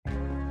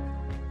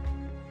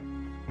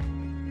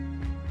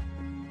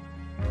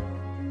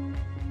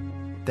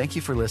Thank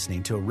you for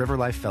listening to a River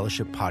Life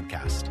Fellowship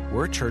podcast.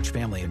 We're a church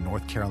family in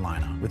North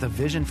Carolina with a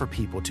vision for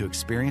people to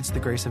experience the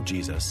grace of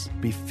Jesus,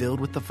 be filled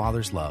with the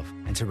Father's love,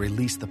 and to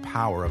release the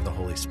power of the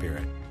Holy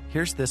Spirit.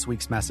 Here's this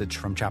week's message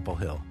from Chapel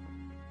Hill.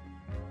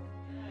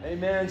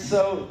 Amen.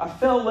 So I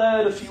felt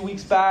led a few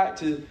weeks back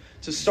to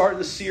start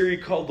the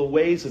series called The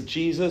Ways of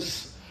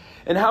Jesus.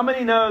 And how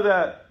many know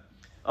that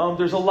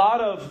there's a lot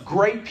of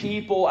great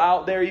people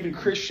out there, even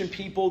Christian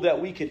people,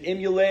 that we could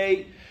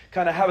emulate,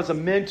 kind of have as a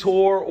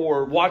mentor,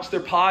 or watch their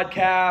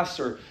podcasts,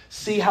 or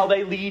see how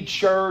they lead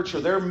church,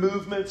 or their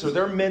movements, or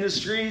their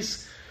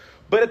ministries.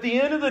 But at the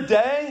end of the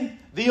day,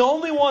 the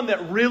only one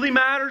that really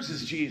matters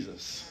is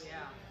Jesus. Yeah,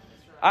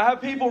 that's right. I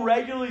have people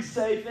regularly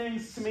say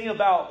things to me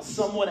about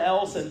someone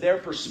else and their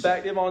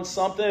perspective on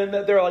something,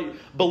 that they're like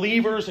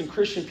believers and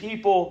Christian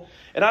people.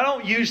 And I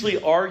don't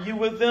usually argue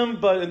with them,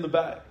 but in the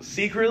back,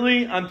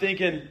 secretly, I'm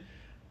thinking,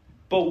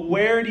 but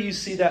where do you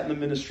see that in the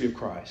ministry of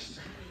Christ?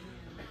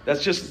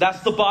 That's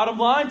the bottom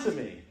line to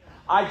me.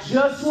 I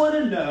just want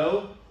to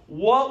know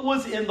what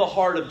was in the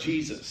heart of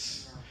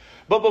Jesus.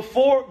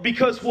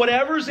 Because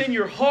whatever's in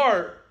your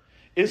heart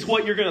is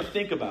what you're going to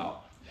think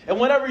about. And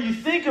whatever you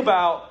think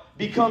about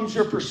becomes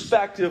your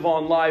perspective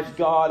on life,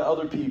 God,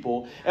 other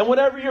people. And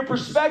whatever your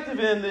perspective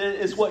in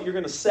is what you're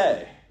going to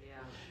say. Yeah.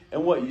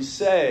 And what you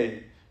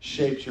say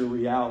shapes your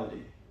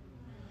reality.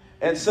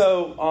 And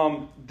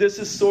so this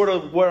is sort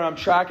of where I'm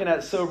tracking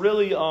at. So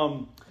really,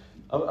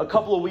 a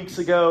couple of weeks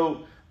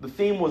ago, the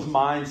theme was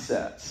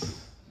mindsets.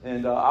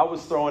 And I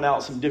was throwing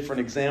out some different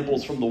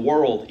examples from the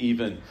world,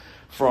 even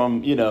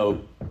from,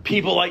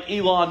 people like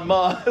Elon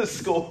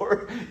Musk,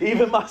 or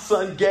even my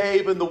son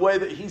Gabe, and the way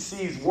that he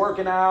sees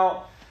working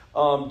out.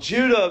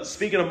 Judah,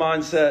 speaking of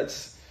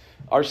mindsets,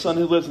 our son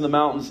who lives in the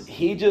mountains,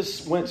 he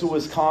just went to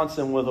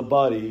Wisconsin with a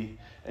buddy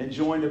and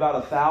joined about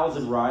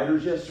 1,000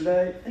 riders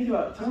yesterday. Think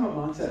about it. Talk about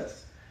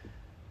mindsets.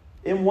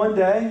 In one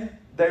day,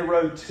 they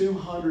rode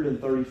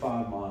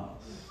 235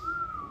 miles.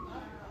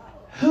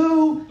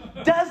 Who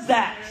does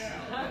that?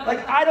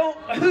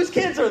 Whose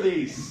kids are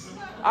these?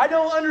 I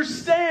don't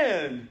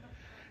understand.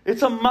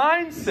 It's a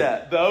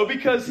mindset, though,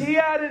 because he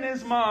had in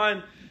his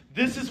mind,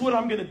 this is what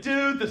I'm going to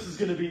do. This is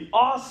going to be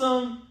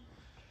awesome.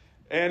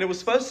 And it was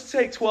supposed to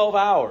take 12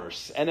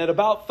 hours. And at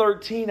about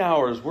 13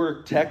 hours,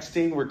 we're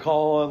texting, we're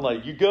calling,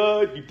 like, you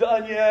good? You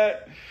done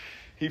yet?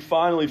 He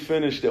finally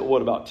finished at,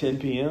 about 10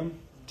 p.m.?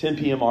 10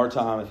 p.m. our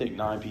time, I think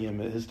 9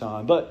 p.m. at his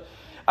time. But,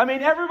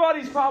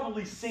 everybody's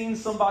probably seen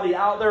somebody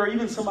out there, or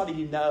even somebody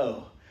you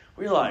know,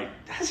 where you're like,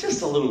 that's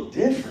just a little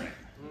different.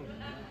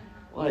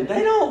 Like,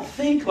 they don't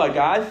think like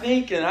I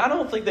think, and I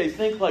don't think they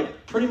think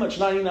like pretty much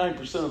 99%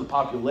 of the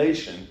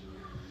population.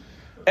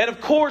 And of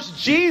course,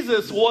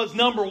 Jesus was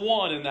number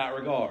one in that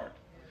regard.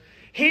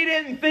 He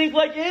didn't think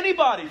like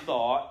anybody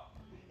thought,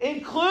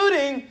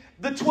 including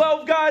the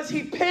 12 guys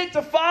he picked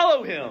to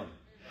follow him.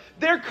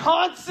 They're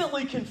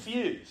constantly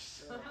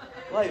confused.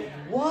 Like,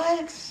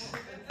 what?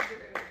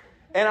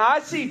 And I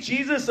see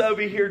Jesus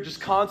over here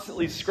just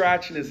constantly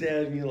scratching his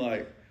head, and you're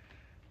like,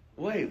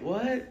 wait,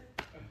 what?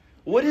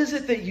 What is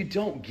it that you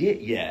don't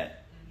get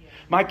yet?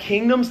 My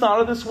kingdom's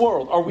not of this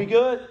world. Are we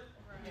good?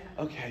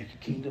 Okay, your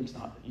kingdom's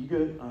not. You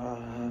good?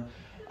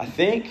 I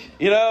think,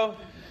 And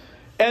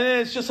then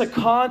it's just a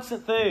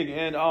constant thing.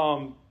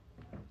 And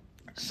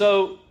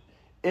so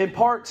in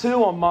part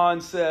 2 on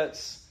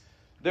mindsets,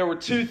 there were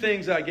 2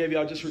 things I gave you.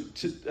 I'll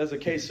just, as a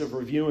case of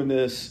reviewing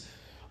this.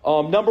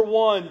 Number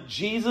 1,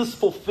 Jesus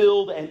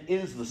fulfilled and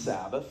is the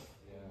Sabbath.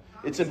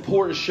 It's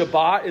important.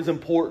 Shabbat is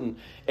important.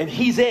 And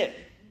He's it.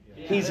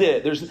 He's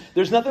it.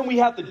 There's nothing we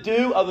have to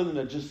do other than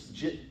to just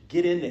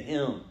get into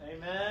Him.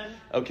 Amen.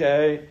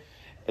 Okay?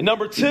 And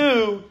number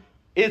 2,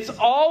 it's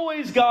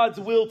always God's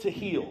will to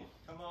heal.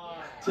 Come on.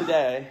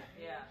 Today.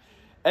 Yeah.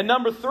 And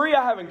number 3,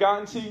 I haven't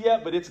gotten to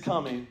yet, but it's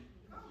coming.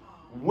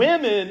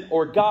 Women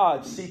or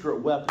God's secret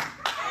weapon.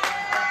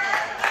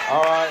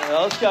 All right,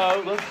 let's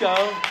go.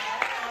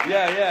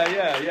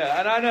 Yeah.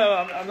 And I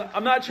know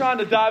I'm not trying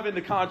to dive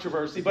into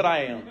controversy, but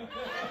I am.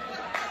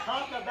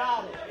 Talk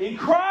about it. In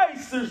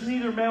Christ, there's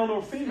neither male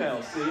nor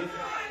female, see?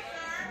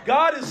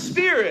 God is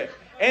spirit,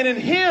 and in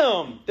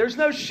Him, there's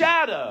no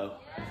shadow.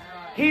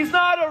 He's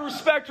not a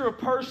respecter of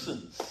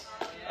persons.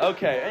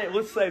 Okay, hey,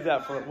 we'll save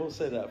that for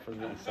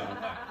the next time.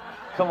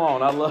 Come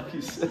on, I love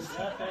you,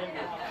 sister.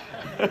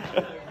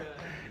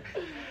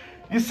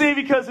 You see,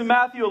 because in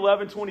Matthew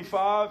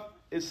 11:25,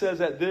 it says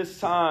at this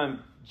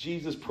time,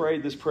 Jesus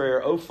prayed this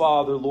prayer, "O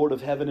Father, Lord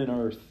of heaven and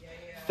earth,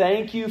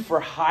 thank you for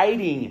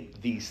hiding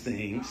these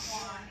things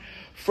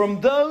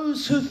from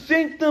those who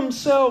think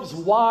themselves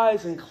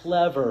wise and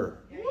clever."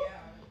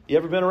 You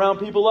ever been around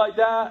people like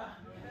that?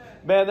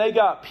 Man, they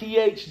got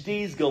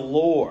PhDs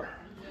galore.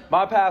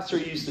 My pastor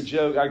used to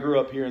joke, I grew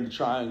up here in the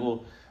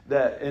Triangle,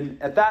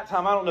 and at that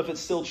time, I don't know if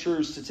it's still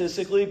true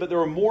statistically, but there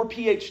were more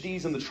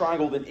PhDs in the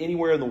Triangle than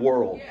anywhere in the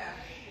world.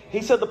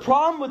 He said the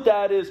problem with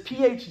that is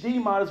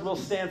PhD might as well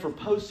stand for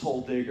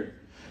post-hole digger.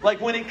 Like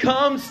when it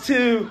comes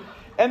to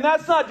And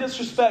that's not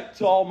disrespect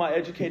to all my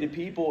educated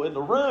people in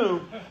the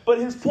room, but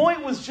his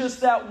point was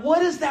just that, what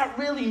does that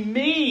really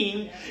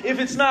mean if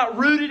it's not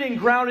rooted and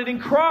grounded in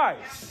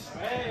Christ?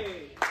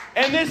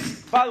 And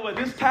this, by the way,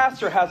 this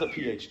pastor has a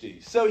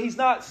PhD, so he's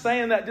not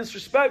saying that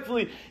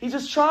disrespectfully. He's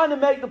just trying to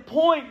make the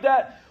point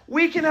that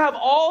we can have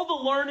all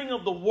the learning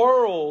of the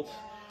world,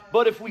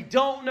 but if we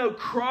don't know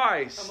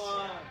Christ,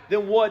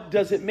 then what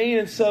does it mean?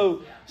 And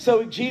so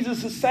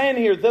Jesus is saying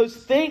here, those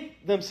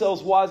think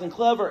themselves wise and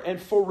clever,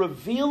 and for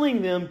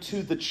revealing them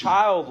to the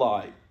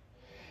childlike.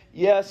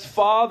 Yes,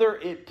 Father,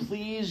 it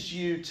pleased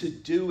you to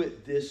do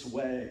it this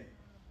way.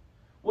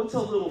 What's a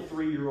little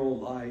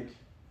 3-year-old like?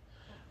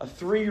 A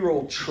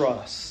 3-year-old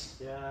trusts.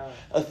 Yeah.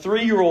 A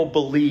 3-year-old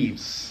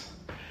believes.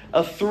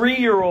 A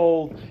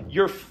 3-year-old,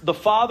 the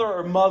father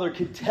or mother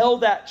could tell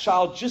that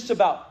child just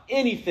about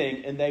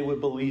anything and they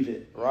would believe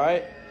it,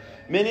 right?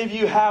 Many of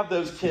you have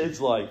those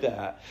kids like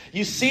that.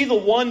 You see the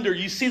wonder,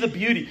 you see the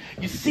beauty,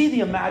 you see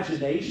the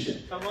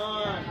imagination. Come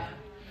on.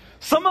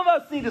 Some of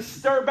us need to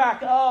stir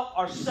back up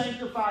our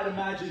sanctified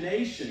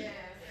imagination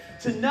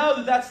to know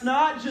that that's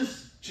not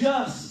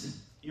just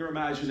your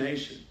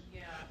imagination.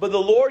 But the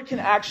Lord can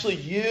actually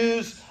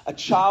use a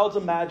child's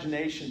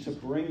imagination to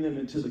bring them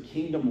into the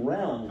kingdom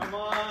realm,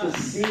 to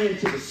see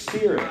into the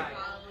Spirit.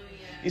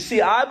 You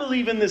see, I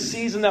believe in this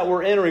season that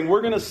we're entering,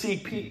 we're going to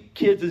see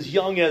kids as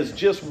young as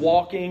just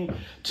walking,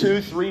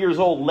 2, 3 years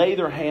old, lay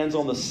their hands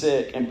on the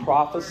sick and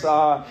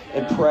prophesy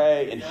and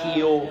pray and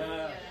heal.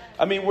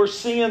 I mean, we're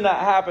seeing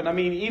that happen. I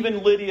mean,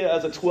 even Lydia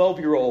as a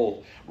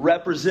 12-year-old,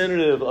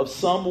 representative of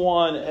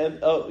someone,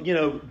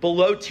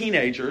 below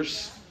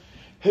teenagers,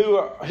 who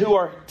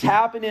are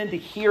tapping in to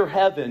hear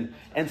heaven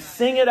and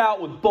sing it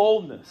out with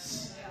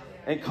boldness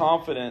and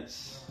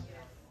confidence.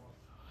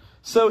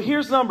 So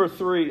here's number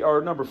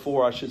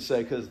 4, I should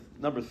say, because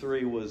number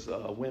 3 was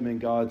women,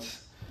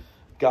 God's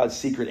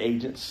secret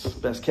agents,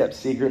 best kept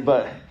secret.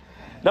 But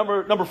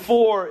number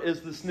 4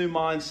 is this new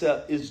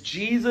mindset: is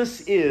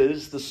Jesus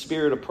is the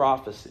spirit of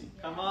prophecy.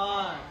 Come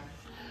on.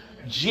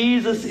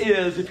 Jesus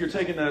is, if you're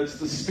taking notes,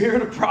 the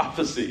spirit of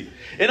prophecy.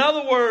 In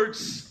other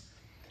words,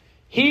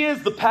 He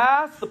is the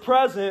past, the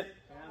present,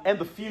 and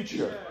the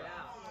future.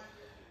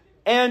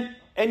 And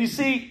you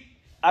see,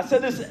 I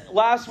said this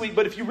last week,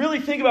 but if you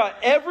really think about it,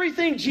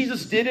 everything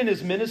Jesus did in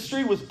his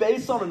ministry was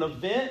based on an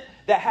event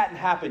that hadn't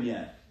happened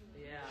yet.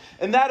 Yeah.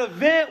 And that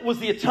event was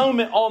the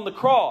atonement on the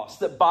cross,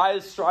 that by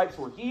his stripes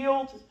we're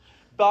healed,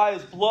 by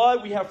his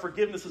blood we have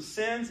forgiveness of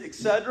sins,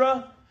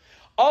 etc.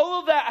 All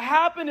of that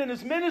happened in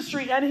his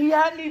ministry, and he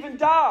hadn't even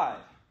died.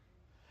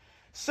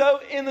 So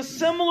in a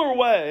similar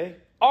way,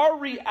 our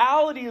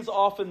reality is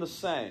often the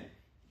same.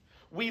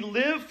 We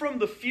live from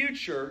the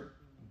future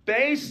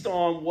based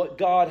on what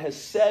God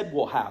has said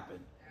will happen,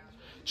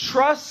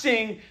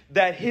 trusting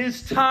that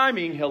his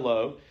timing,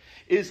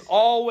 is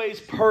always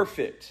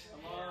perfect,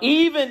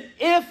 even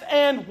if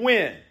and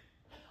when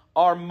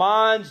our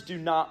minds do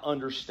not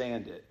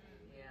understand it.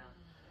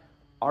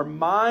 Our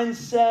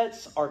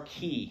mindsets are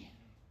key.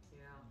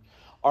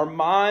 Our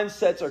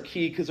mindsets are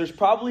key, because there's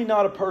probably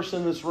not a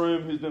person in this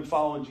room who's been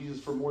following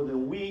Jesus for more than a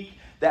week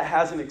that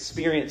hasn't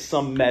experienced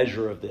some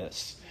measure of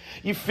this.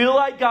 You feel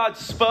like God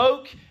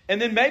spoke,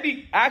 and then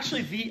maybe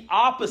actually the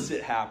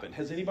opposite happened.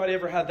 Has anybody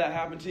ever had that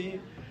happen to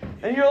you?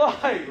 And you're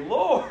like,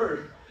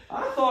 Lord,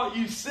 I thought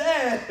you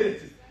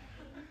said.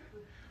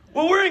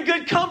 Well, we're in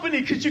good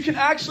company, because you can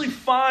actually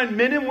find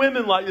men and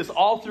women like this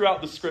all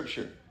throughout the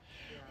Scripture,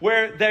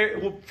 where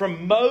they're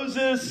from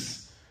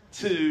Moses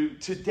to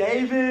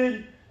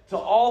David to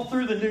all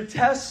through the New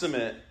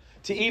Testament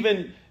to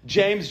even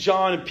James,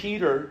 John, and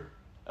Peter.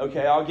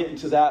 Okay, I'll get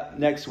into that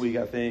next week,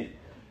 I think.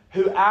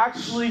 Who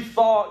actually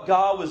thought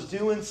God was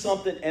doing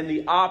something and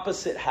the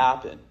opposite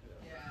happened.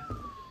 Yeah.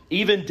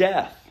 Even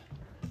death.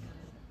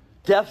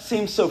 Death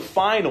seems so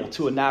final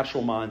to a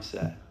natural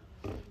mindset.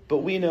 But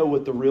we know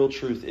what the real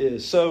truth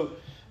is. So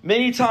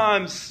many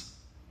times,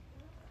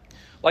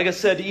 like I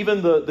said,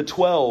 even the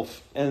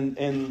 12 and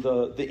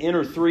the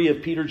inner 3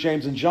 of Peter,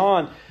 James, and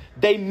John,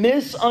 they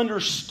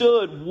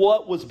misunderstood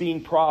what was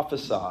being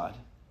prophesied.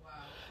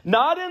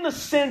 Not in the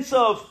sense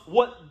of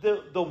what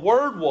the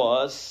word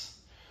was,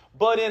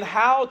 but in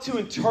how to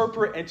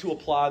interpret and to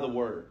apply the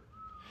word.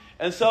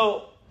 And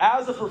so,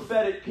 as a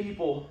prophetic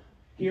people,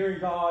 hearing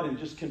God and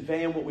just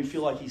conveying what we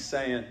feel like he's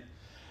saying,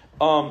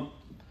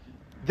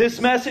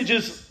 this message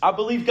is, I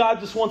believe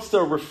God just wants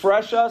to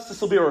refresh us. This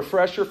will be a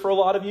refresher for a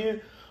lot of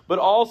you. But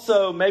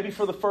also, maybe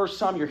for the first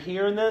time you're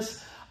hearing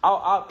this,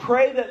 I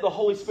pray that the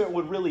Holy Spirit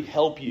would really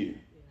help you.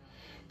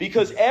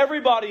 Because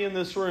everybody in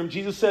this room,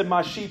 Jesus said,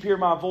 my sheep hear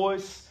my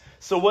voice.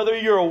 So whether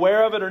you're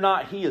aware of it or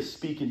not, he is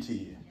speaking to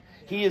you.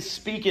 He is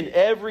speaking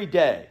every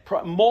day,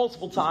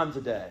 multiple times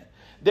a day.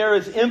 There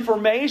is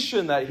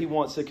information that he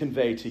wants to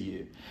convey to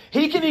you.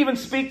 He can even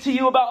speak to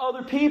you about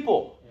other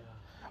people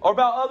or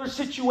about other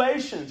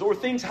situations or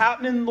things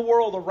happening in the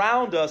world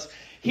around us.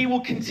 He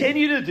will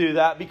continue to do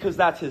that because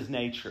that's his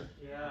nature.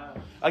 Yeah.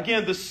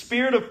 Again, the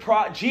spirit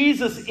of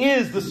Jesus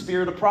is the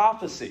spirit of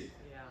prophecy.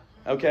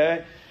 Yeah.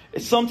 Okay?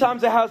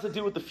 Sometimes it has to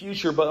do with the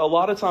future, but a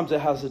lot of times it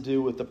has to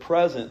do with the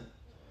present.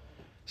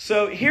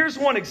 So here's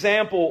one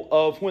example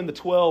of when the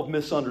 12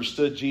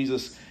 misunderstood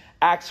Jesus.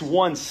 Acts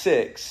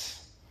 1:6.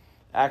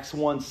 Acts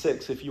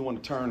 1:6, if you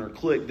want to turn or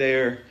click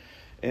there.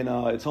 And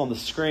it's on the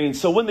screen.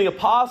 So when the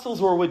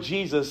apostles were with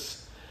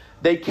Jesus,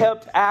 they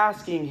kept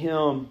asking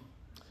him,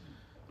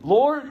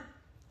 Lord,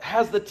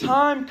 has the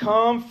time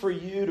come for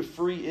you to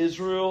free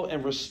Israel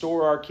and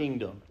restore our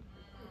kingdom?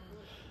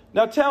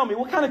 Now tell me,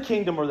 what kind of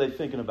kingdom are they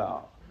thinking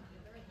about?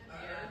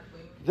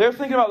 They're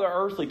thinking about the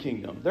earthly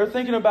kingdom. They're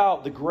thinking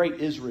about the great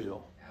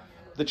Israel.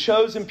 The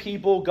chosen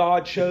people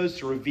God chose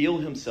to reveal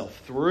himself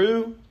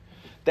through.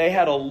 They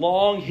had a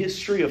long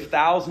history of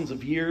thousands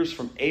of years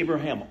from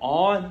Abraham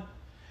on.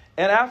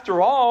 And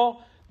after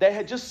all, they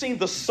had just seen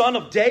the Son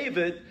of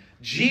David,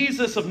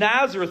 Jesus of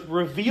Nazareth,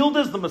 revealed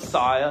as the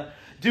Messiah,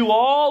 do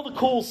all the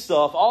cool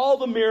stuff, all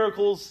the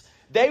miracles.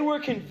 They were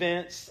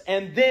convinced,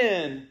 and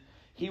then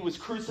he was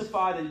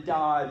crucified and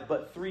died.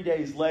 But 3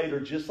 days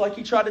later, just like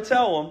he tried to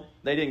tell them,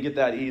 they didn't get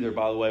that either,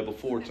 by the way,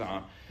 before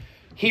time.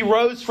 He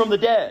rose from the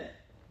dead.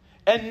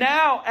 And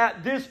now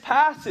at this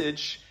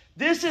passage,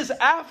 this is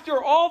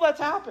after all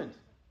that's happened.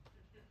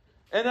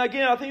 And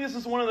again, I think this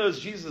is one of those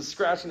Jesus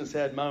scratching his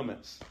head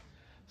moments.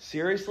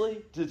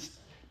 Seriously?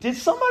 Did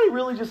somebody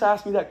really just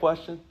ask me that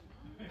question?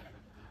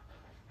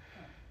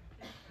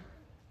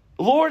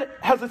 Lord,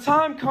 has the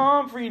time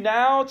come for you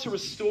now to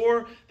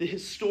restore the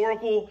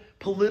historical,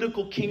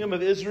 political kingdom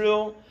of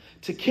Israel?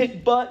 To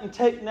kick butt and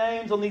take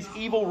names on these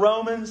evil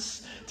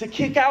Romans? To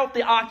kick out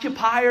the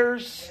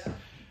occupiers?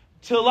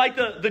 To, like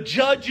the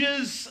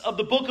judges of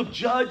the book of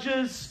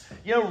Judges,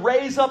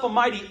 raise up a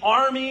mighty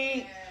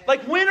army?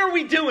 Like, when are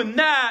we doing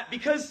that?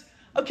 Because,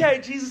 okay,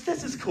 Jesus,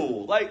 this is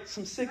cool. Like,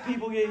 some sick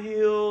people get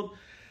healed.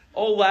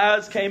 Old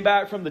lads came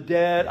back from the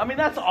dead. I mean,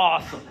 that's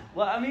awesome.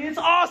 I mean, it's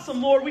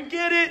awesome, Lord. We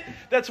get it.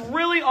 That's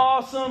really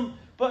awesome.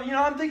 But,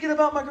 I'm thinking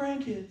about my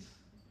grandkids.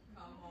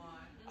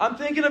 I'm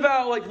thinking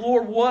about, like,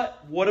 Lord,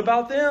 what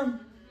about them?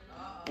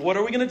 What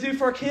are we going to do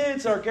for our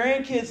kids, our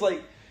grandkids?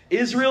 Like,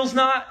 Israel's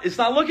it's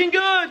not looking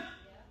good.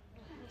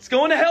 It's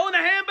going to hell in a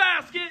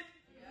handbasket.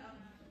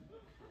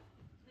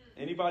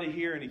 Anybody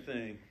hear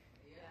anything?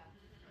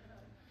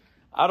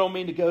 I don't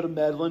mean to go to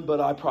meddling, but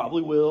I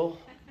probably will.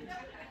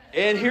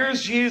 And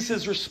here's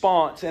Jesus'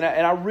 response. And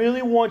I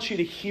really want you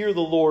to hear the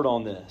Lord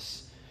on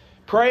this.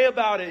 Pray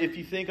about it if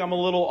you think I'm a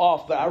little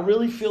off. But I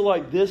really feel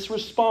like this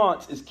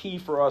response is key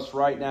for us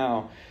right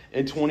now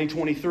in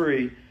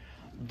 2023.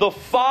 The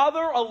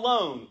Father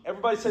alone.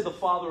 Everybody say the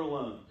Father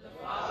alone.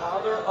 The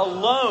Father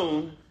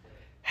alone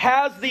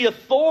has the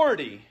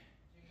authority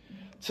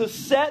to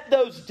set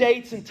those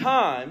dates and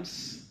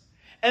times.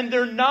 And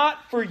they're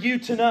not for you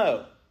to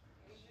know.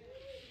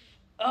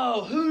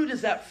 Oh, who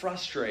does that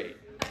frustrate?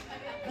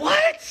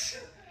 What?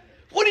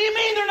 What do you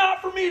mean they're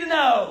not for me to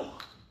know?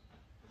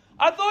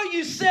 I thought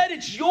you said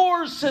it's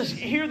yours to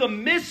hear the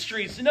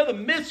mysteries, to know the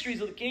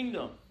mysteries of the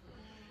kingdom.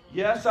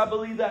 Yes, I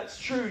believe that's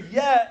true.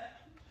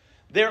 Yet,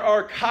 there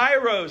are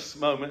kairos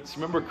moments.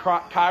 Remember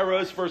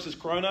kairos versus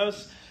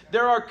chronos?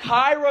 There are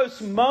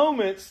kairos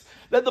moments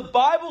that the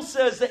Bible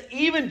says that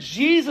even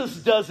Jesus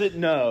doesn't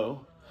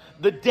know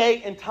the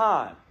date and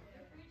time.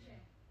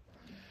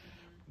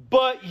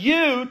 But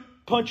you,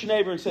 punch your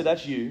neighbor and say,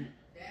 that's you.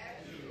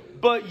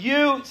 But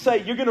you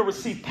say you're going to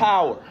receive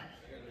power.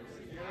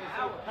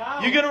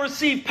 You're going to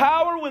receive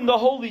power when the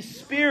Holy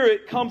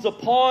Spirit comes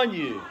upon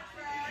you.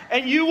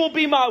 And you will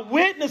be my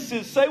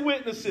witnesses, say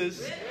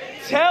witnesses,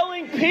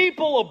 telling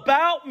people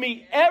about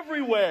me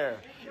everywhere.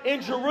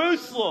 In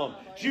Jerusalem,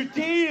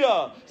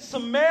 Judea,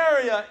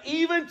 Samaria,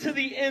 even to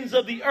the ends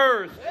of the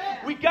earth.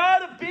 We got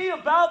to be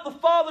about the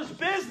Father's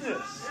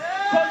business.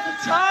 Because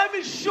the time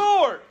is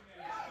short.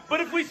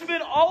 But if we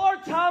spend all our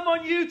time on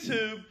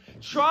YouTube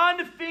trying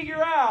to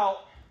figure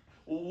out,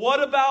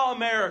 what about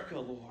America,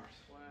 Lord?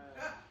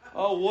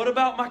 Oh, what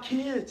about my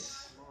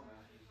kids?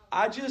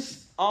 I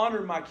just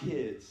honored my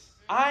kids.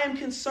 I am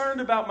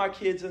concerned about my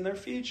kids and their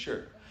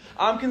future.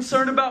 I'm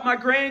concerned about my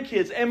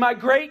grandkids and my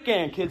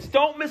great-grandkids.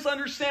 Don't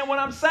misunderstand what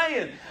I'm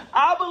saying.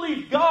 I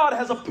believe God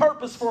has a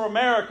purpose for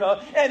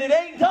America, and it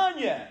ain't done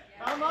yet.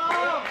 Come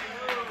on.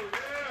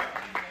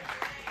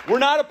 We're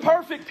not a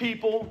perfect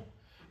people,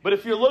 but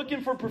if you're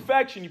looking for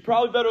perfection, you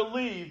probably better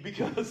leave,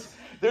 because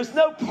there's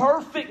no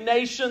perfect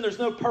nation. There's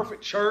no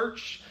perfect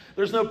church.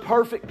 There's no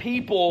perfect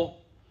people.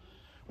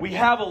 We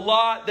have a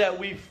lot that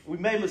we've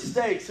made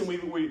mistakes and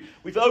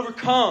we've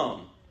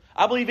overcome.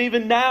 I believe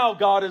even now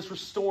God is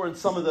restoring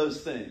some of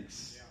those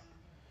things.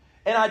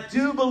 And I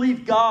do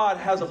believe God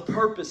has a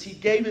purpose.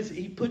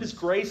 He put His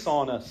grace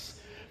on us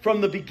from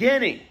the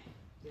beginning.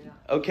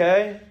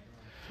 Okay?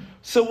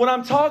 So what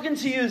I'm talking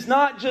to you is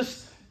not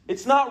just,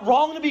 it's not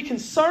wrong to be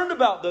concerned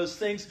about those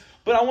things,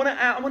 but I want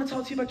to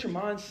talk to you about your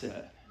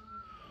mindset.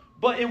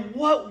 But in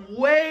what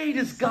way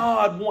does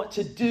God want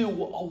to do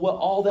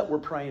all that we're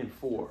praying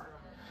for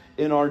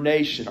in our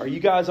nation? Are you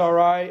guys all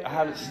right? I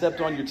haven't stepped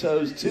on your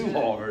toes too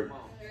hard.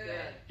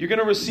 You're going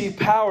to receive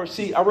power.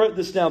 See, I wrote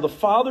this down. The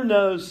Father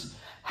knows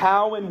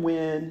how and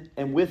when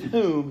and with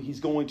whom he's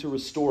going to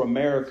restore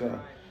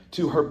America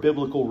to her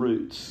biblical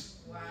roots.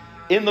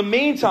 In the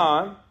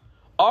meantime,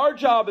 our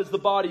job as the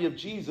body of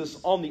Jesus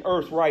on the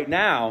earth right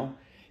now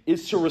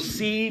is to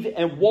receive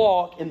and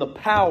walk in the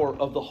power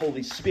of the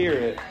Holy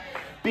Spirit,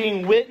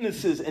 being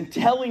witnesses and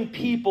telling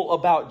people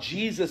about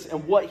Jesus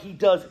and what he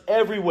does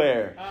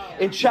everywhere.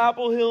 In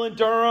Chapel Hill in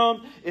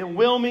Durham, in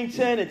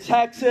Wilmington, in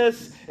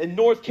Texas, in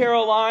North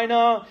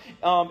Carolina,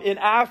 in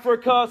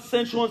Africa,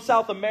 Central and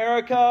South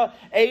America,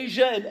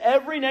 Asia, and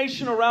every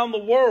nation around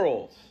the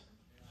world.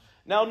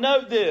 Now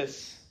note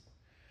this.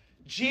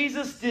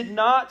 Jesus did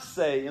not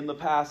say in the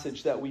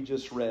passage that we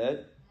just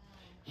read,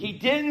 he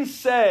didn't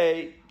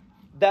say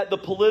that the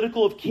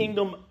political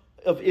kingdom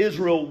of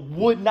Israel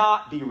would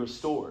not be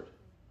restored.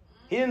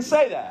 He didn't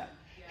say that.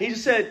 He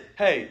just said,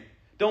 hey,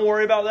 don't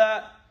worry about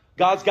that.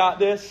 God's got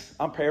this.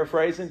 I'm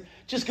paraphrasing.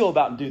 Just go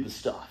about and do the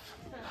stuff.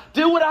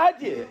 Do what I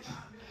did.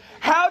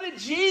 How did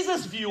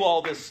Jesus view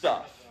all this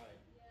stuff?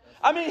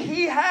 I mean,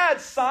 he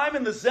had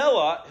Simon the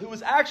Zealot, who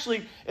was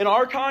actually, in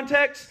our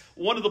context,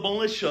 one of the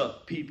militia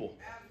people.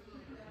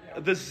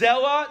 The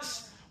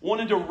Zealots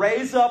wanted to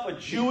raise up a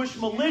Jewish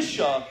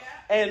militia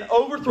and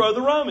overthrow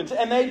the Romans.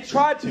 And they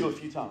tried to a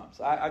few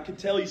times. I could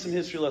tell you some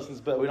history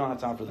lessons, but we don't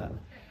have time for that.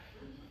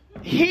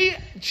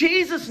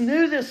 Jesus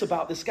knew this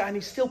about this guy, and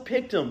he still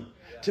picked him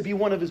to be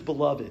one of his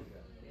beloved.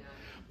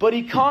 But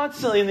he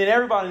constantly, and then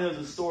everybody knows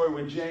the story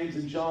when James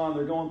and John,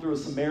 they're going through a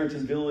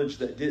Samaritan village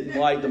that didn't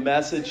like the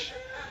message.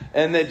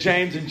 And then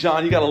James and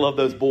John, you got to love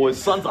those boys,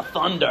 sons of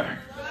thunder.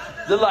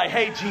 They're like,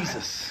 hey,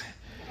 Jesus,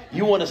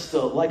 you want us to,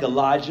 like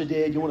Elijah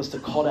did, you want us to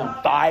call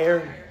down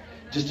fire,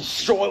 just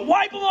destroy,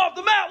 wipe them off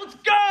the map, let's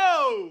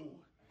go!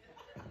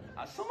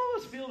 Some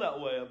of us feel that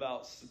way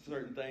about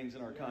certain things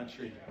in our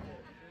country.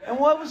 And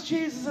what was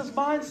Jesus'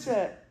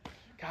 mindset?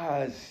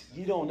 Guys,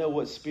 you don't know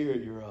what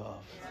spirit you're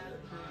of.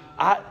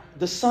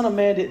 The Son of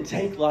Man didn't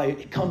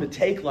come to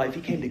take life.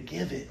 He came to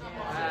give it.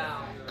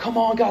 Wow. Come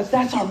on, guys.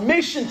 That's our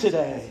mission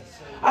today.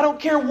 I don't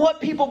care what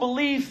people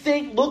believe,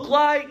 think, look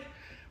like,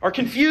 are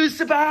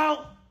confused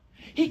about.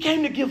 He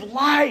came to give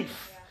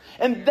life.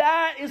 And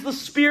that is the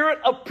spirit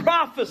of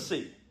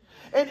prophecy.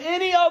 And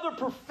any other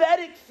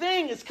prophetic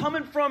thing is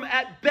coming from,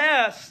 at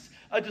best,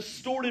 a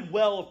distorted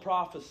well of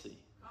prophecy.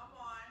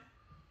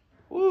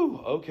 Woo,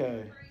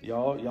 okay.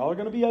 Y'all are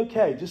going to be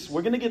okay.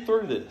 We're going to get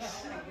through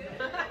this.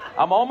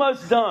 I'm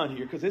almost done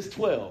here because it's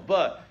 12.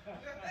 But,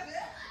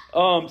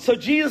 so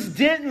Jesus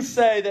didn't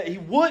say that he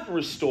wouldn't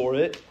restore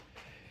it.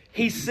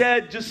 He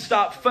said, just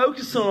stop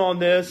focusing on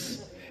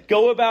this.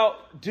 Go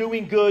about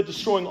doing good,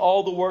 destroying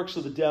all the works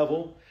of the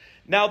devil.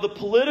 Now, the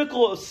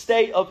political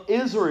estate of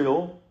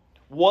Israel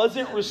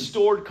wasn't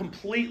restored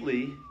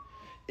completely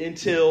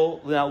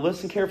until, now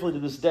listen carefully to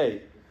this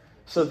date.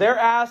 So they're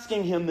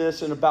asking him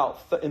this in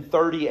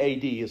 30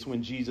 AD is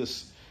when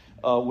Jesus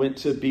went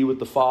to be with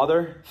the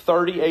Father.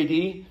 30 AD.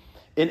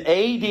 In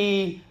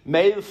AD,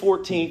 May the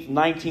 14th,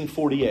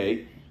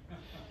 1948,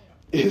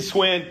 is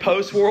when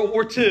post-World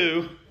War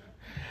II,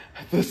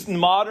 this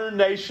modern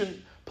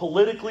nation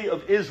politically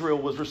of Israel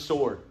was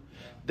restored.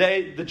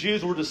 The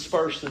Jews were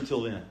dispersed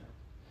until then.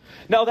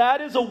 Now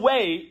that is a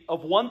wait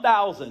of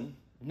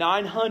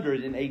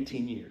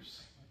 1,918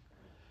 years.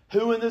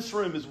 Who in this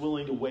room is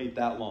willing to wait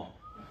that long?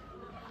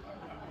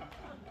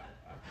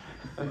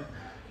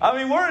 I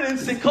mean, we're an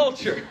instant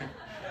culture.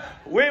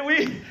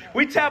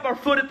 We tap our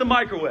foot at the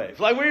microwave.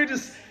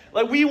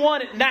 We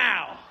want it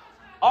now.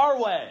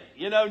 Our way,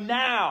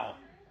 now.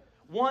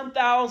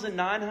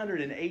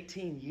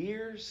 1,918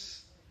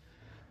 years.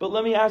 But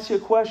let me ask you a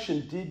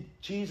question. Did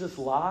Jesus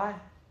lie?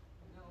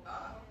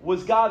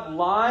 Was God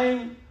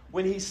lying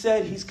when he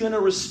said he's going to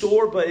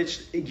restore,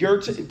 but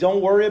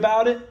don't worry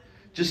about it?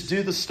 Just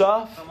do the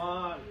stuff? Come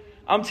on.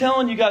 I'm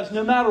telling you guys,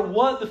 no matter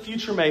what the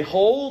future may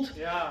hold,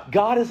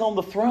 God is on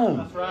the throne.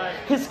 That's right.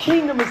 His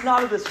kingdom is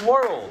not of this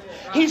world.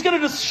 Right. He's going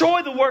to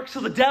destroy the works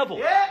of the devil.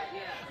 Yeah.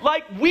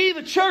 Like we,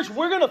 the church,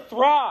 we're going to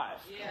thrive.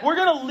 Yeah. We're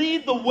going to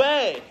lead the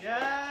way.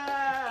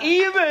 Yeah.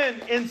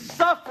 Even in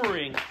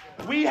suffering,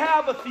 we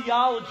have a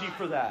theology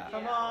for that.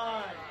 Come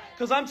on.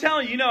 Because I'm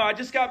telling you, I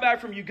just got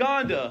back from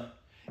Uganda.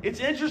 It's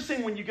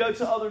interesting when you go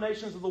to other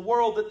nations of the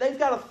world that they've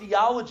got a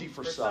theology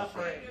for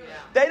suffering. Yeah.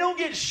 They don't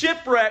get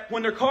shipwrecked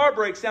when their car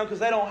breaks down because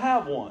they don't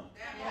have one.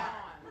 Yeah.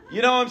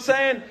 You know what I'm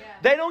saying? Yeah.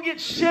 They don't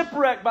get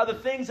shipwrecked by the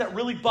things that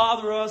really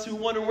bother us. We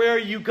wonder, where are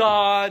you,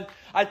 God?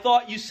 I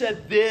thought you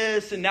said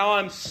this and now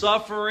I'm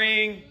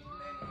suffering.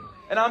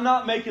 And I'm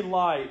not making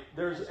light.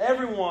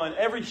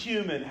 Every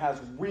human has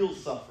real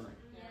suffering.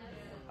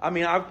 I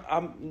mean,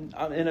 I'm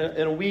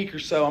in a week or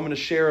so, I'm going to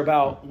share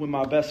about when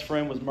my best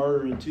friend was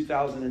murdered in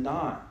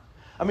 2009.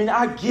 I mean,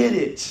 I get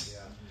it. Yeah.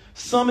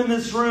 Some in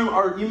this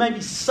room you may be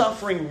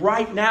suffering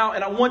right now,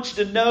 and I want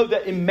you to know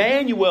that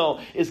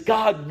Emmanuel is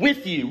God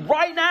with you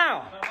right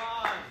now.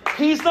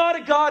 He's not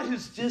a God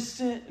who's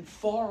distant and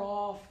far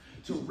off,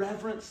 to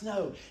reverence.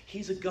 No,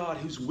 he's a God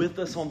who's with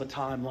us on the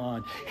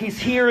timeline. He's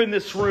here in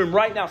this room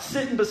right now,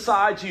 sitting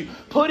beside you,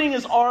 putting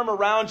his arm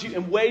around you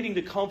and waiting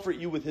to comfort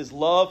you with his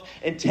love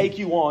and take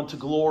you on to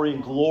glory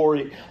and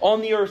glory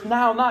on the earth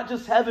now, not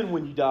just heaven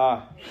when you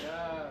die.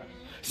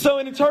 So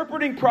in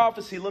interpreting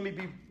prophecy, let me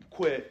be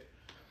quick.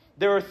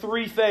 There are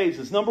 3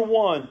 phases. Number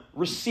 1,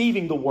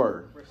 receiving the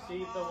word.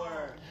 Receive the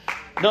word.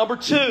 Number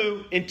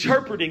 2,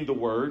 interpreting the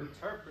word.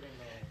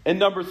 And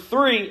number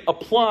 3,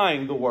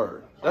 applying the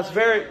word.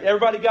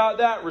 Everybody got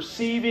that?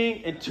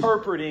 Receiving,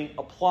 interpreting,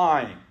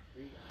 applying.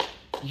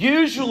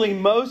 Usually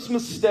most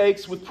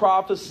mistakes with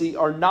prophecy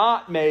are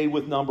not made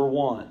with number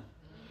 1.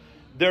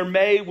 They're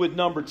made with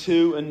number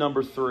 2 and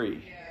number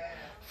 3.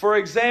 For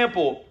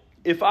example,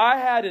 if I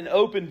had an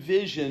open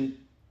vision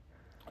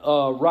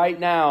right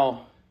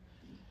now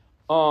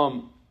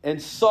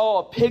and saw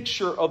a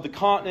picture of the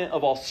continent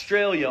of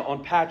Australia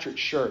on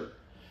Patrick's shirt,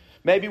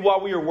 maybe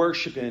while we were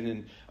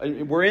worshiping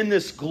and we're in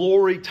this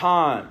glory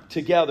time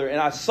together, and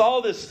I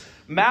saw this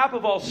map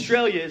of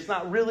Australia. It's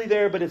not really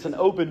there, but it's an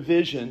open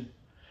vision.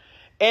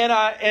 And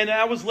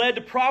I was led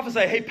to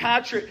prophesy, hey,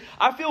 Patrick,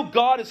 I feel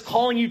God is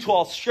calling you to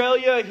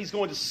Australia. He's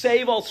going to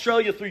save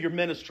Australia through your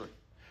ministry.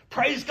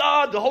 Praise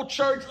God, the whole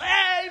church.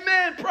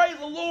 Amen, praise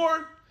the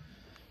Lord.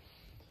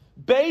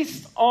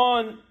 Based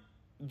on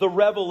the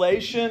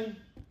revelation,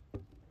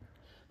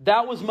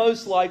 that was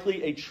most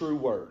likely a true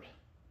word.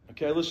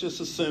 Okay, let's just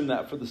assume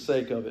that for the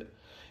sake of it.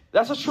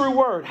 That's a true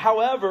word.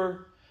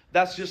 However,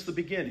 that's just the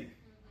beginning.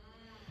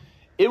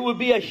 It would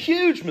be a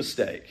huge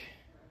mistake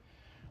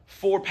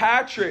for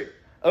Patrick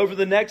over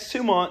the next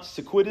 2 months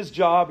to quit his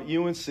job at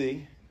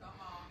UNC,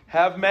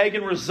 have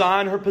Megan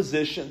resign her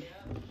position,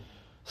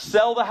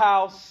 sell the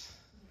house,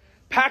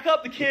 pack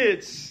up the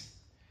kids,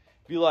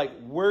 be like,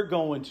 we're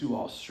going to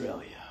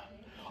Australia.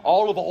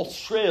 All of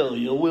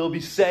Australia will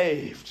be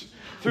saved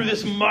through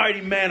this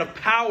mighty man of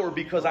power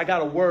because I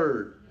got a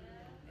word.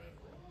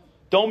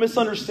 Don't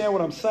misunderstand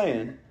what I'm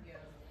saying.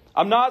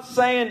 I'm not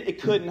saying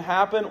it couldn't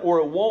happen or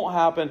it won't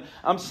happen.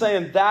 I'm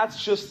saying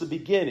that's just the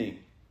beginning.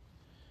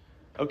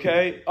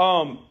 Okay?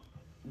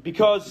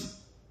 Because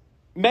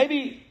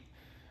maybe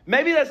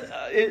that's,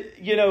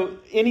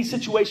 any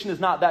situation is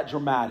not that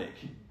dramatic.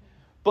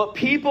 But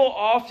people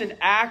often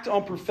act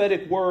on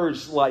prophetic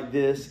words like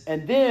this,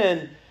 and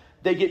then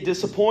they get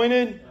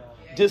disappointed,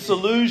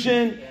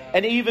 disillusioned,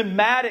 and even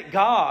mad at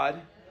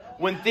God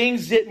when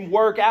things didn't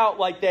work out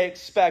like they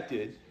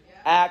expected.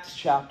 Acts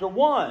chapter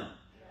 1.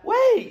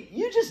 Wait,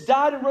 you just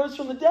died and rose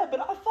from the dead, but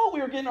I thought we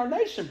were getting our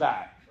nation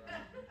back.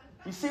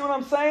 You see what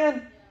I'm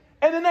saying?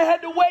 And then they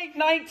had to wait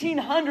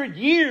 1900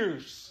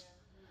 years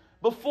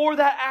before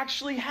that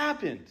actually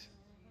happened.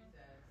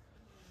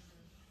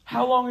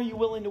 How long are you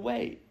willing to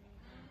wait?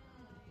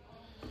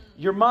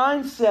 Your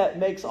mindset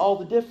makes all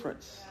the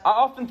difference. I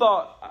often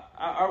thought,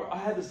 I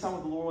had this time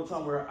with the Lord one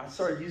time where I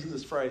started using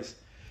this phrase.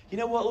 You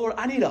know what, Lord?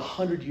 I need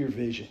 100-year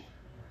vision.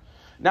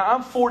 Now,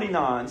 I'm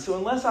 49, so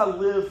unless I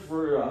live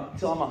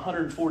until I'm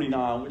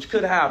 149, which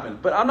could happen,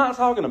 but I'm not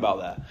talking about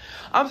that.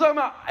 I'm talking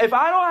about if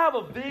I don't have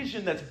a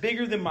vision that's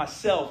bigger than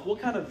myself, what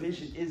kind of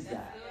vision is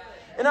that?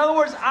 In other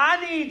words,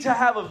 I need to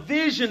have a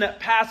vision that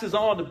passes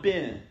on to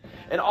Ben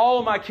and all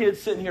of my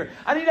kids sitting here.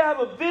 I need to have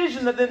a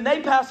vision that then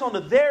they pass on to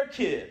their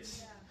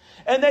kids.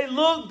 And they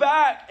look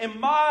back and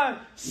my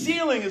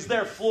ceiling is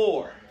their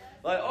floor.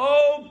 Like,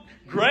 oh,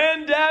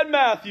 Granddad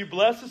Matthew,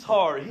 bless his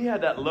heart, he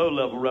had that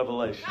low-level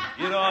revelation.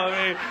 You know what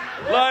I mean?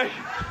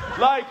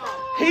 Like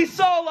he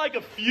saw like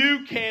a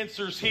few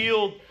cancers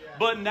healed,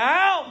 but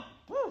now,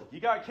 you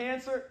got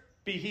cancer,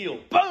 be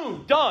healed.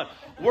 Boom, done.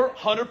 We're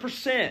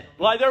 100%.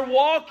 Like they're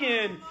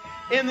walking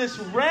in this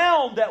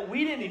realm that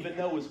we didn't even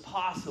know was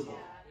possible.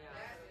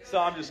 So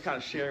I'm just kind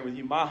of sharing with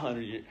you my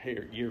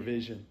 100-year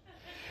vision.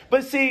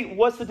 But see,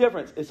 what's the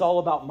difference? It's all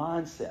about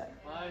mindset.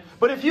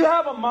 But if you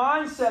have a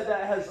mindset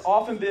that has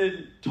often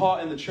been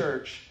taught in the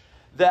church,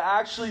 that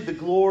actually the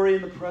glory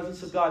and the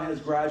presence of God has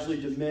gradually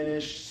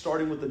diminished,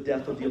 starting with the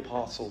death of the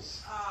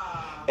apostles.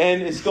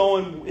 And it's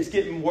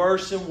getting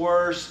worse and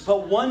worse.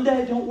 But one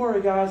day, don't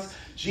worry, guys,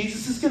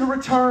 Jesus is going to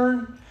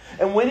return.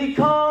 And when he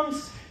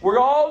comes, we're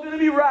all going to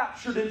be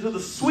raptured into the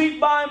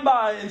sweet by and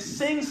by and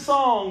sing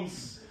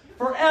songs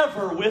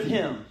forever with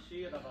him.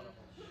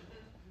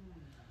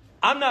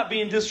 I'm not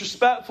being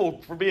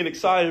disrespectful for being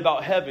excited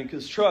about heaven,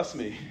 because trust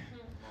me,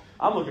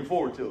 I'm looking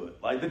forward to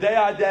it. Like the day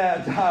I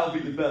die will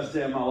be the best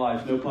day of my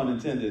life, no pun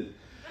intended.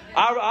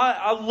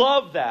 I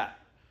love that.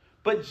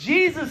 But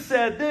Jesus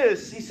said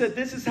this. He said,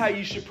 this is how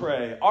you should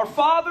pray. Our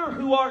Father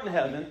who art in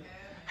heaven,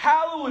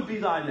 hallowed be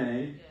thy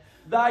name.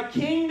 Thy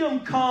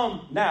kingdom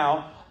come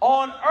now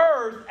on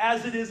earth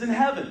as it is in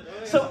heaven.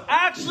 So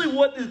actually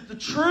what the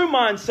true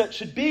mindset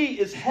should be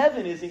is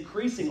heaven is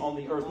increasing on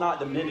the earth, not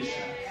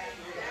diminishing.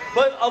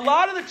 But a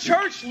lot of the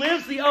church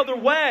lives the other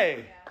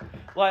way.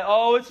 Like,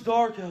 oh, it's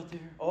dark out there.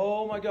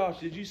 Oh my gosh,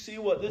 did you see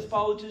what this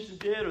politician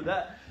did or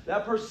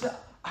that person?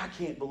 I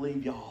can't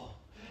believe y'all.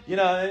 You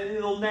know,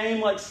 it'll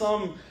name like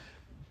some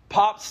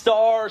pop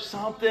star or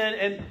something.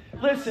 And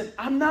listen,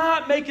 I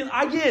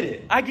get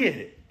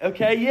it.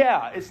 Okay,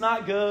 yeah, it's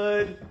not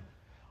good.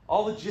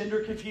 All the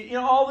gender confusion,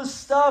 all this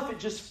stuff, it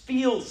just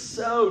feels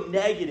so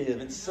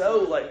negative and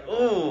so like,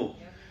 oh.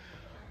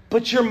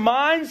 But your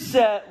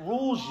mindset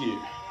rules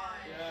you.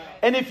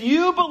 And if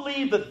you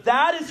believe that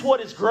that is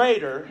what is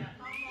greater,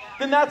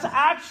 then that's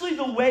actually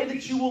the way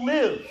that you will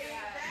live.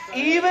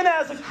 Even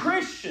as a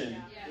Christian,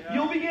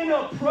 you'll begin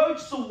to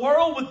approach the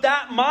world with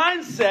that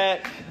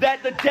mindset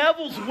that the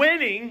devil's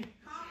winning,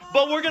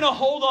 but we're going to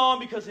hold on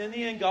because in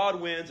the end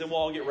God wins and we'll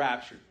all get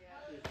raptured.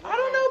 I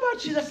don't know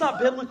about you, that's not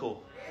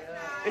biblical.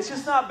 It's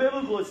just not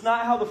biblical. It's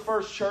not how the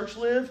first church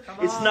lived.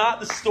 It's not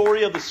the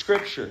story of the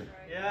Scripture.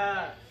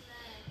 Yeah.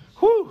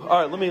 Whew.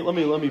 All right, let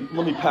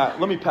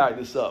me pack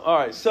this up. All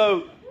right,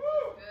 so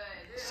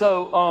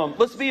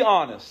let's be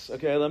honest.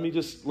 Okay, let me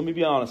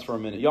be honest for a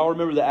minute. Y'all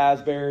remember the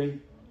Asbury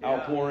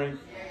outpouring?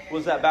 What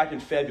was that back in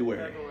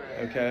February?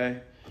 Okay.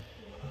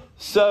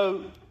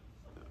 So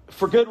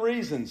for good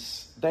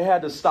reasons, they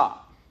had to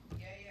stop.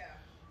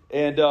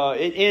 And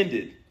it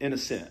ended in a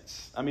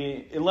sense. I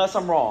mean, unless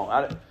I'm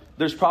wrong,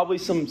 there's probably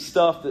some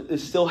stuff that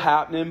is still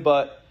happening,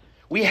 but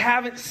we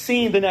haven't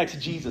seen the next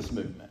Jesus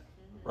movement,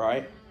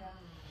 right?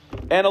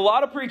 And a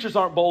lot of preachers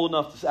aren't bold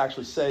enough to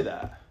actually say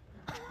that.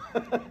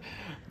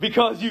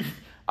 Because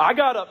I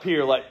got up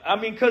here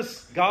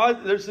because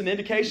God, there's an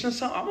indication of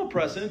something. I'm going to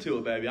press into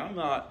it, baby. I'm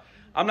not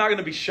going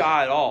to be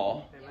shy at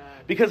all. Amen.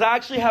 Because I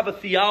actually have a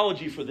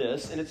theology for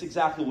this, and it's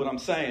exactly what I'm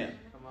saying.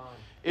 Come on.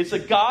 It's a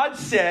God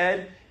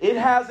said, it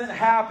hasn't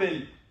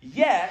happened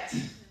yet.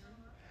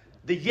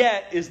 The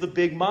yet is the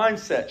big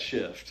mindset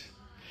shift.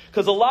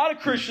 Because a lot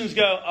of Christians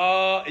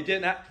go, it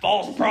didn't happen,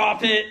 false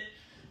prophet,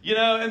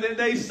 and then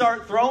they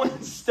start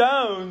throwing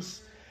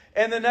stones.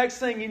 And the next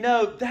thing you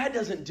know, that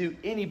doesn't do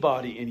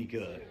anybody any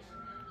good.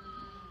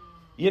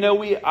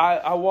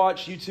 I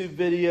watched YouTube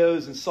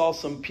videos and saw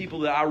some people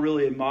that I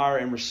really admire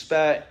and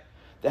respect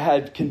that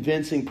had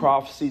convincing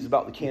prophecies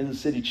about the Kansas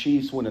City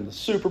Chiefs winning the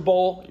Super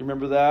Bowl. You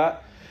remember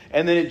that?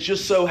 And then it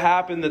just so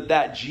happened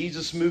that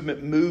Jesus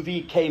Movement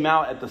movie came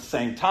out at the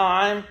same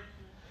time.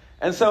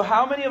 And so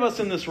how many of us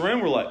in this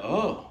room were like,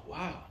 oh,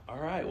 wow, all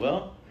right,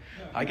 well,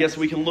 I guess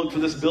we can look for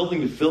this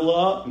building to fill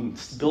up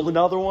and build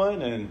another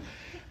one. And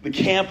the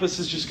campus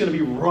is just going to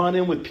be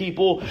running with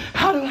people.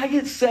 How do I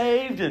get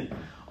saved? And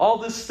all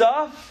this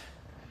stuff.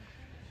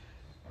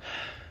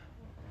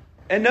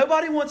 And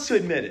nobody wants to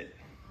admit it.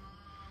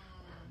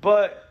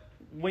 But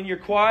when you're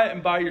quiet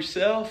and by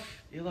yourself,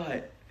 you're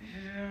like,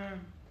 yeah,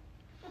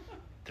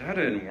 that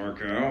didn't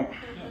work out.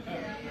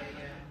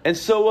 And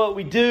so what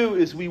we do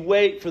is we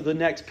wait for the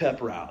next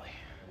pep rally.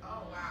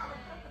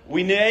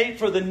 We wait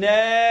for the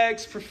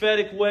next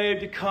prophetic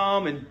wave to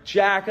come and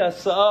jack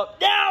us up.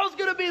 Now's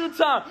going to be the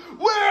time.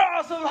 We're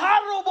awesome.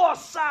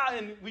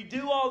 And we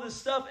do all this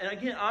stuff. And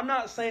again, I'm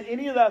not saying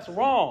any of that's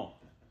wrong.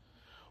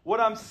 What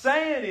I'm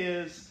saying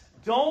is,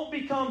 don't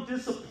become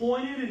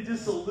disappointed and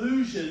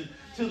disillusioned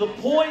to the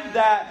point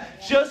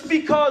that just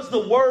because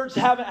the words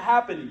haven't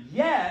happened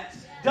yet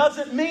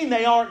doesn't mean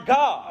they aren't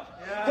God.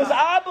 Because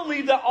I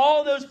believe that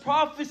all those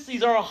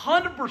prophecies are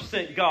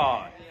 100%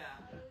 God.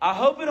 I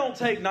hope it don't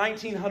take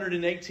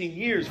 1918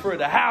 years for it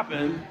to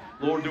happen.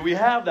 Lord, do we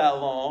have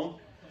that long?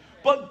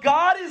 But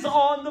God is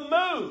on the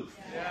move.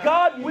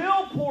 God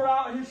will pour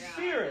out His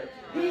Spirit.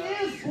 He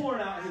is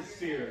pouring out His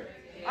Spirit.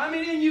 I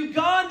mean, in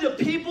Uganda,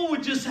 people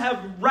would just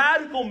have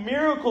radical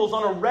miracles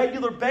on a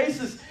regular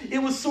basis. It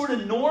was sort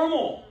of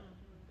normal.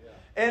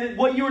 And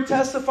what you were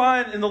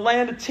testifying in the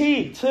land of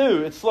Teague,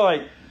 too. It's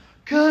like,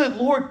 good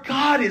Lord,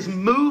 God is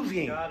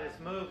moving. God is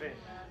moving.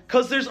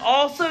 Because there's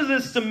also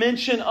this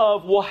dimension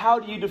of, well, how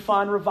do you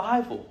define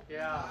revival?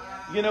 Yeah.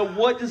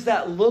 What does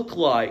that look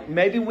like?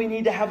 Maybe we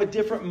need to have a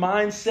different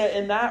mindset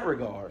in that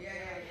regard.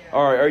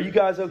 All right, are you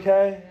guys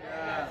okay?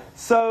 Yeah.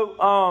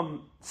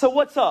 So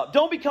what's up?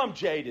 Don't become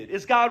jaded.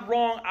 Is God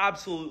wrong?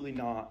 Absolutely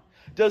not.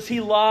 Does He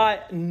lie?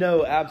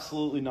 No,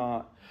 absolutely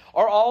not.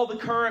 Are all the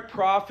current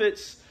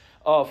prophets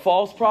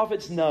false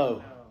prophets?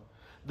 No.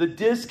 The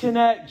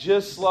disconnect,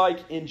 just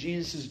like in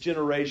Jesus'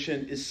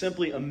 generation, is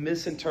simply a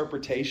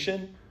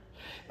misinterpretation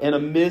and a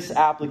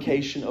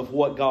misapplication of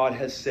what God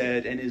has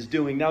said and is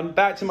doing. Now,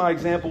 back to my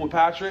example with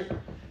Patrick.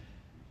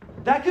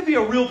 That could be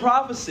a real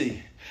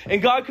prophecy. And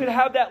God could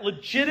have that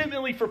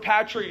legitimately for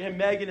Patrick and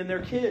Megan and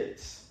their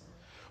kids.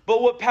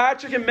 But what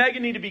Patrick and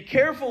Megan need to be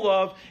careful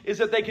of is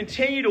that they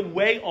continue to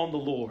wait on the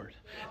Lord.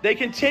 They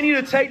continue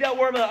to take that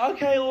word and be like,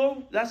 okay,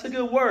 Lord, that's a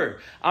good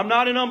word. I'm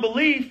not in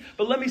unbelief,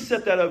 but let me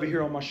set that over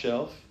here on my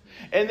shelf.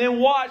 And then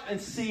watch and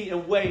see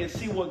and wait and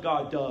see what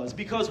God does.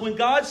 Because when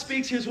God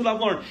speaks, here's what I've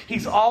learned.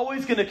 He's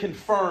always going to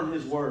confirm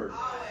His word.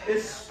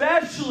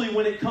 Especially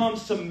when it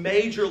comes to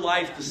major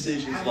life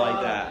decisions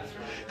like that.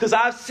 Because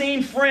I've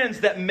seen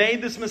friends that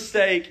made this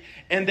mistake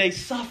and they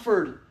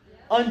suffered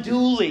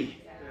unduly.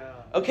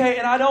 Okay,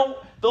 and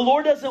the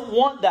Lord doesn't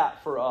want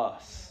that for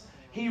us.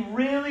 He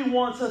really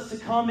wants us to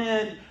come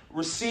in,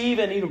 receive,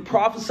 and even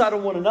prophesy to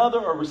one another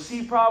or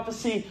receive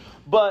prophecy,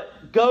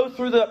 but go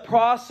through that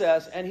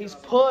process, and He's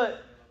put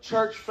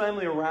church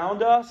family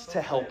around us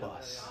to help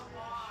us.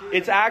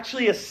 It's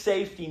actually a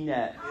safety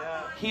net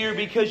here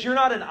because you're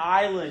not an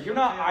island. You're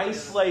not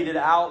isolated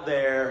out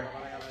there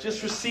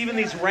just receiving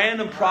these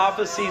random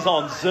prophecies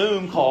on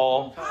Zoom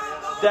call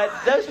that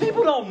those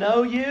people don't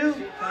know you.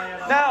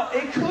 Now,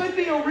 it could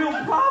be a real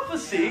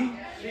prophecy,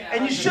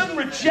 and you shouldn't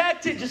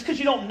reject it just because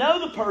you don't know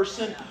the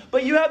person,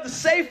 but you have the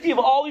safety of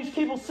all these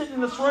people sitting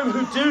in this room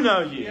who do know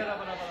you,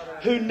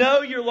 who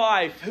know your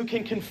life, who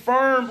can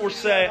confirm or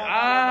say,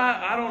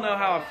 I don't know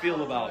how I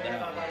feel about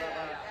that.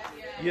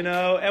 You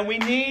know, and we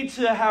need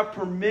to have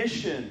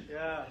permission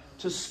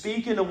to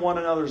speak into one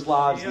another's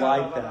lives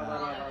like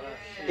that.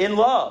 In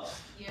love.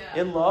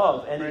 In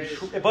love, and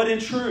but in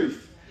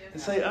truth.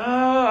 And say,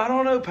 I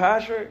don't know,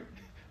 Patrick.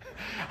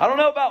 I don't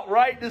know about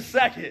right this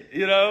second,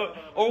 you know,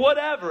 or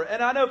whatever.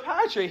 And I know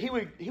Patrick, he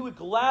would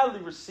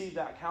gladly receive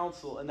that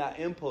counsel and that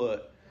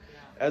input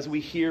as we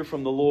hear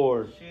from the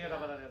Lord.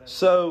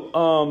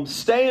 So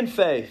stay in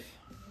faith.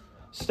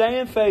 Stay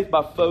in faith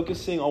by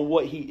focusing on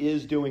what He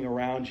is doing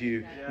around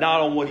you,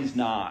 not on what He's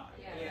not.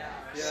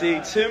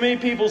 See, too many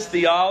people's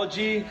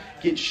theology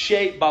gets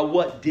shaped by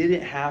what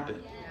didn't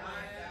happen.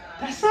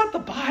 That's not the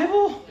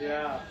Bible.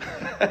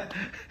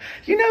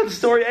 You know the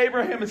story of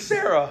Abraham and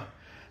Sarah.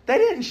 They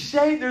didn't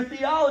shape their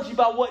theology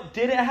by what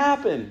didn't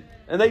happen.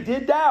 And they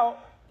did doubt.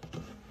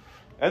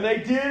 And they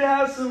did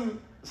have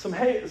some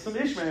hate, some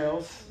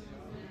Ishmaels.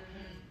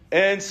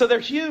 And so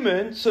they're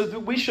human. So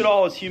we should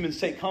all as humans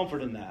take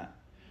comfort in that.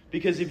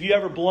 Because if you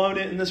ever blown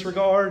it in this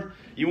regard,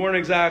 you weren't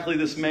exactly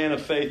this man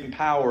of faith and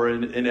power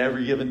in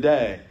every given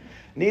day.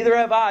 Neither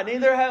have I.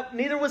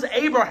 Neither was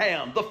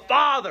Abraham, the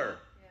father.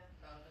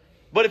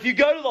 But if you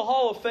go to the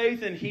Hall of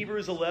Faith in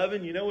Hebrews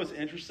 11, you know what's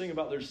interesting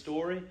about their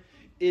story?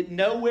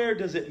 Nowhere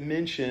does it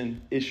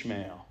mention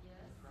Ishmael.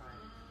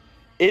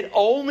 It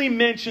only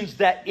mentions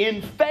that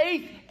in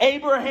faith,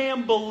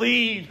 Abraham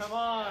believed.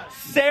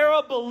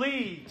 Sarah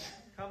believed.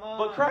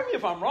 But correct me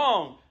if I'm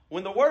wrong.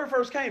 When the word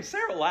first came,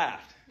 Sarah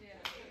laughed.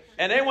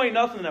 And there ain't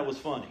nothing that was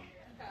funny.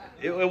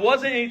 It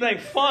wasn't anything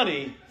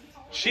funny.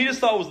 She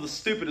just thought it was the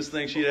stupidest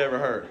thing she'd ever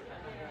heard.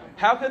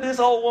 How could this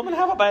old woman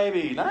have a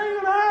baby? That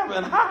ain't gonna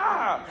happen.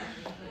 Ha!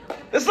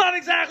 It's not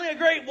exactly a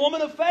great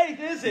woman of faith,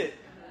 is it?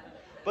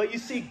 But you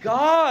see,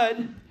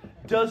 God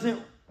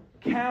doesn't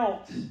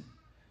count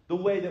the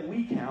way that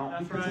we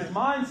count because His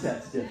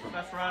mindset's different.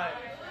 That's right.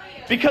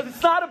 Because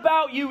it's not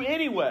about you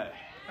anyway.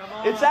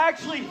 It's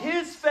actually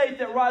His faith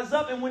that rises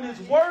up, and when His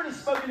word is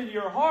spoken into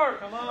your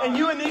heart and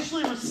you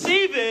initially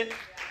receive it,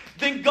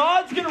 then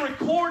God's going to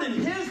record in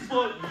His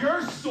book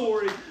your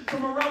story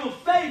from a realm of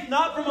faith,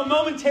 not from a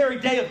momentary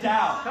day of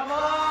doubt. Come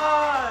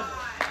on!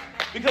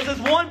 Because as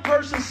one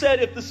person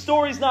said, if the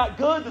story's not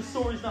good, the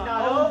story's not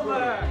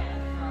over.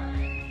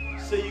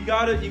 So you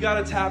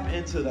gotta tap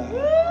into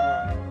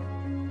that.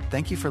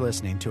 Thank you for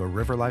listening to a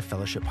River Life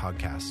Fellowship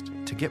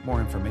podcast. To get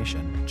more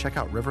information, check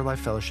out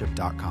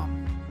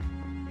riverlifefellowship.com.